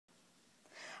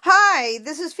Hi,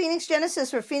 this is Phoenix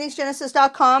Genesis for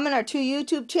PhoenixGenesis.com and our two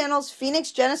YouTube channels,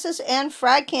 Phoenix Genesis and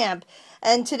Frag Camp.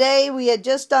 And today we had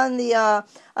just done the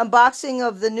unboxing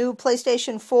of the new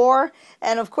PlayStation 4.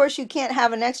 And of course you can't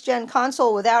have a next-gen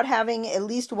console without having at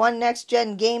least one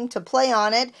next-gen game to play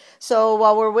on it. So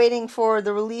while we're waiting for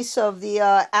the release of the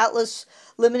Atlas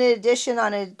Limited Edition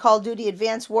on a Call of Duty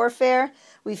Advanced Warfare,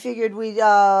 we figured we'd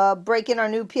break in our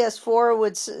new PS4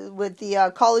 with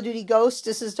the Call of Duty Ghost.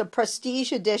 This is the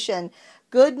Prestige Edition.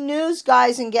 Good news,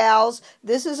 guys and gals.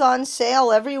 This is on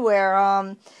sale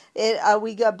everywhere.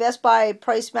 We got Best Buy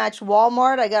price match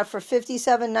Wal-Mart. I got for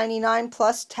 $57.99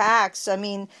 plus tax. I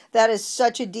mean, that is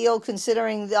such a deal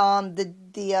considering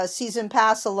the season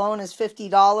pass alone is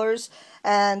 $50.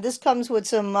 And this comes with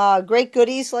some great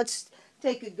goodies. Let's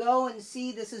take a go and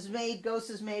see. This is made, Ghost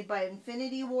is made by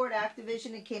Infinity Ward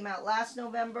Activision. It came out last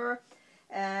November.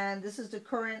 And this is the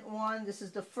current one. This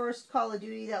is the first Call of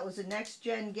Duty that was a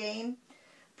next-gen game.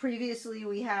 Previously,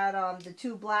 we had the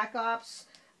two Black Ops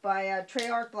by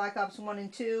Treyarch, Black Ops 1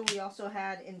 and 2. We also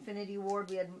had Infinity Ward.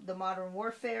 We had the Modern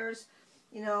Warfares.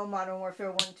 You know, Modern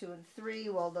Warfare 1, 2, and 3.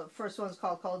 Well, the first one's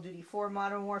called Call of Duty 4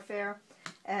 Modern Warfare.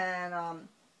 And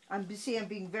I'm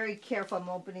being very careful. I'm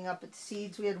opening up its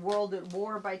seeds. We had World at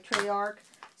War by Treyarch.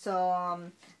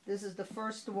 So this is the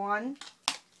first one.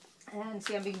 And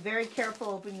see, I'm being very careful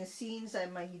opening the seams. I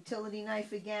have my utility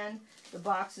knife again. The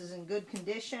box is in good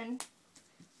condition.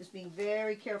 Just being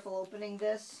very careful opening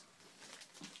this.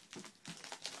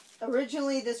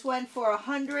 Originally, this went for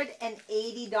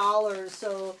 $180.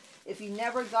 So if you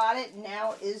never got it,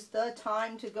 now is the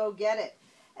time to go get it.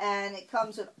 And it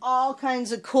comes with all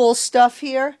kinds of cool stuff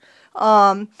here.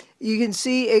 You can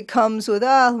see it comes with,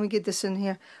 let me get this in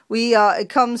here. It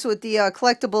comes with the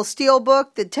collectible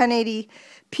steelbook, the 1080p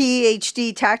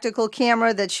HD tactical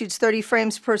camera that shoots 30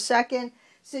 frames per second,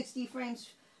 60 frames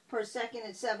per second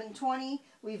at 720.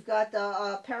 We've got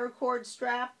the paracord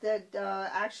strap that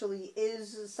actually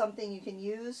is something you can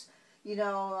use. You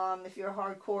know, if you're a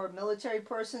hardcore military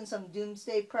person, some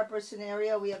doomsday prepper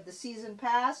scenario. We have the season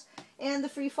pass and the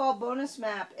free fall bonus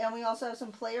map. And we also have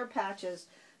some player patches.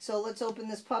 So let's open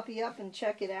this puppy up and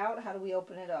check it out. How do we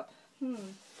open it up?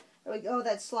 There we go.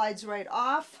 That slides right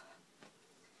off.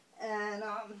 And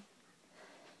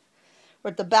we're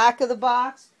at the back of the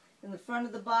box. In the front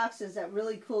of the box is that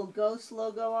really cool Ghost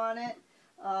logo on it.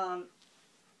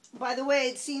 By the way,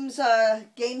 it seems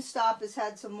GameStop has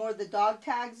had some more of the dog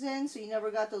tags in, so you never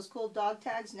got those cool dog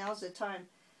tags. Now's the time.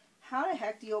 How the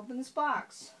heck do you open this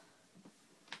box?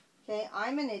 Okay,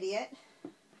 I'm an idiot.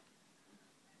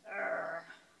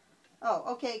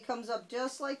 Oh, okay, it comes up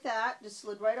just like that. Just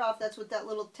slid right off. That's what that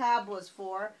little tab was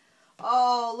for.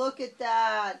 Oh, look at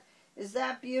that. Is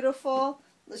that beautiful?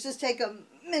 Let's just take a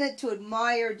minute to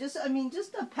admire. Just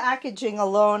the packaging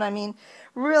alone. I mean,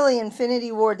 really,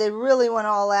 Infinity Ward, they really went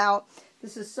all out.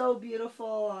 This is so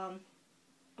beautiful.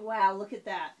 Wow, look at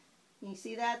that. Can you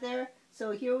see that there?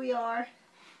 So here we are.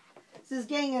 This is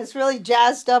getting us really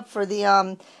jazzed up for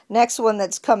the next one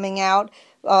that's coming out.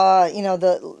 You know,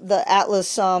 the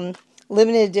Atlas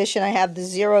Limited Edition. I have the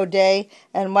 0 Day.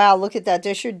 And wow, look at that.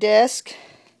 There's your disc.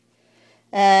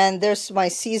 And there's my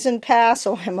season pass,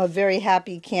 so I'm a very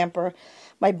happy camper.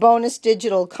 My bonus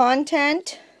digital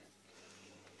content.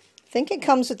 I think it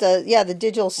comes with the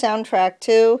digital soundtrack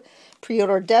too.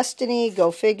 Pre-order Destiny,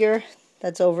 go figure.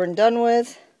 That's over and done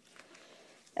with.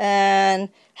 And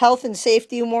health and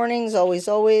safety warnings, always,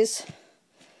 always.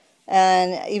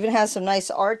 And even has some nice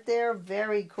art there.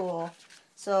 Very cool.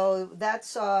 So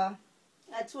that's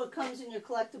what comes in your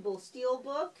collectible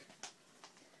steelbook.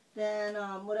 Then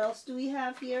what else do we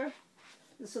have here?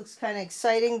 This looks kind of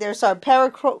exciting. There's our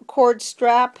paracord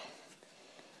strap.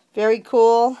 Very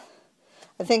cool.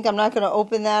 I think I'm not going to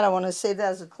open that. I want to save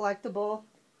that as a collectible.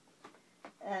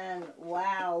 And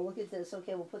wow, look at this.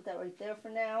 Okay, we'll put that right there for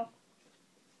now.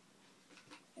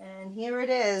 And here it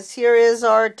is. Here is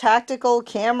our tactical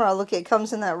camera. Look, it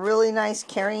comes in that really nice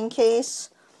carrying case.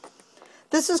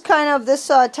 This is kind of this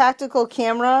tactical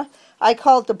camera. I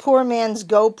call it the poor man's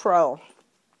GoPro.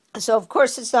 So, of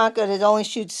course, it's not good. It only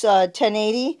shoots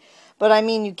 1080. But, I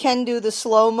mean, you can do the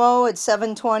slow-mo at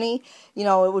 720. You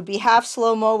know, it would be half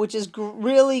slow-mo, which is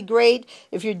really great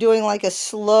if you're doing, like, a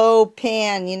slow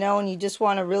pan, you know, and you just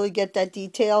want to really get that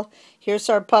detail. Here's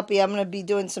our puppy. I'm going to be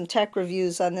doing some tech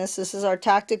reviews on this. This is our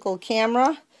tactical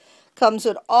camera. Comes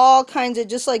with all kinds of,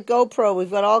 just like GoPro,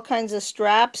 we've got all kinds of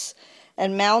straps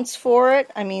and mounts for it.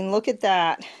 I mean, look at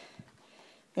that.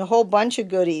 A whole bunch of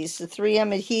goodies. The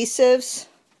 3M adhesives.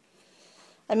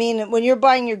 I mean, when you're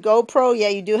buying your GoPro, yeah,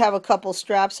 you do have a couple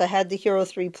straps. I had the Hero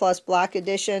 3 Plus Black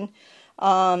Edition.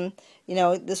 You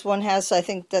know, this one has, I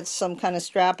think that's some kind of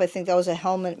strap. I think that was a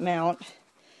helmet mount.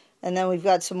 And then we've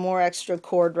got some more extra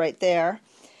cord right there.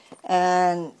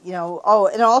 And, you know, oh,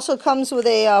 and it also comes with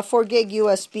a 4 gig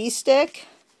USB stick.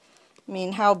 I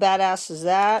mean, how badass is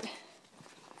that?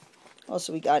 What else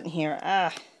have we got in here?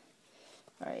 All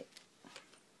right.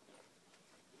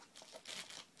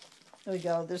 There we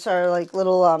go. There's our, like,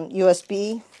 little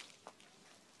USB.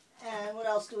 And what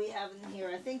else do we have in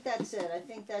here? I think that's it. I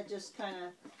think that just kind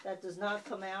of, that does not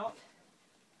come out.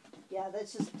 Yeah,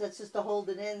 that's just to hold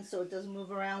it in so it doesn't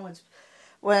move around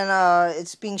when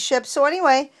it's being shipped. So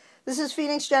anyway, this is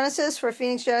Phoenix Genesis for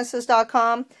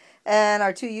PhoenixGenesis.com and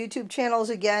our 2 YouTube channels.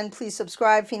 Again, please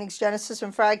subscribe, Phoenix Genesis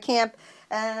and Frag Camp.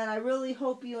 And I really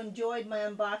hope you enjoyed my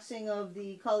unboxing of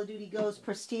the Call of Duty Ghost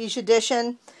Prestige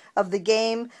Edition of the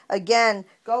game. Again,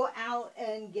 go out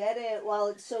and get it while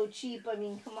it's so cheap. I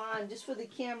mean, come on, just for the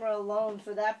camera alone,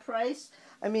 for that price.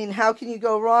 I mean, how can you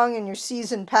go wrong in your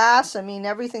season pass? I mean,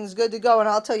 everything's good to go. And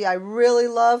I'll tell you, I really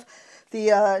love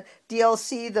the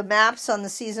DLC, the maps on the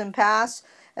season pass,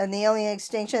 and the Alien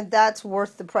Extinction. That's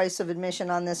worth the price of admission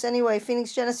on this. Anyway,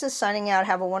 Phoenix Genesis signing out.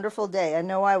 Have a wonderful day. I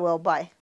know I will. Bye.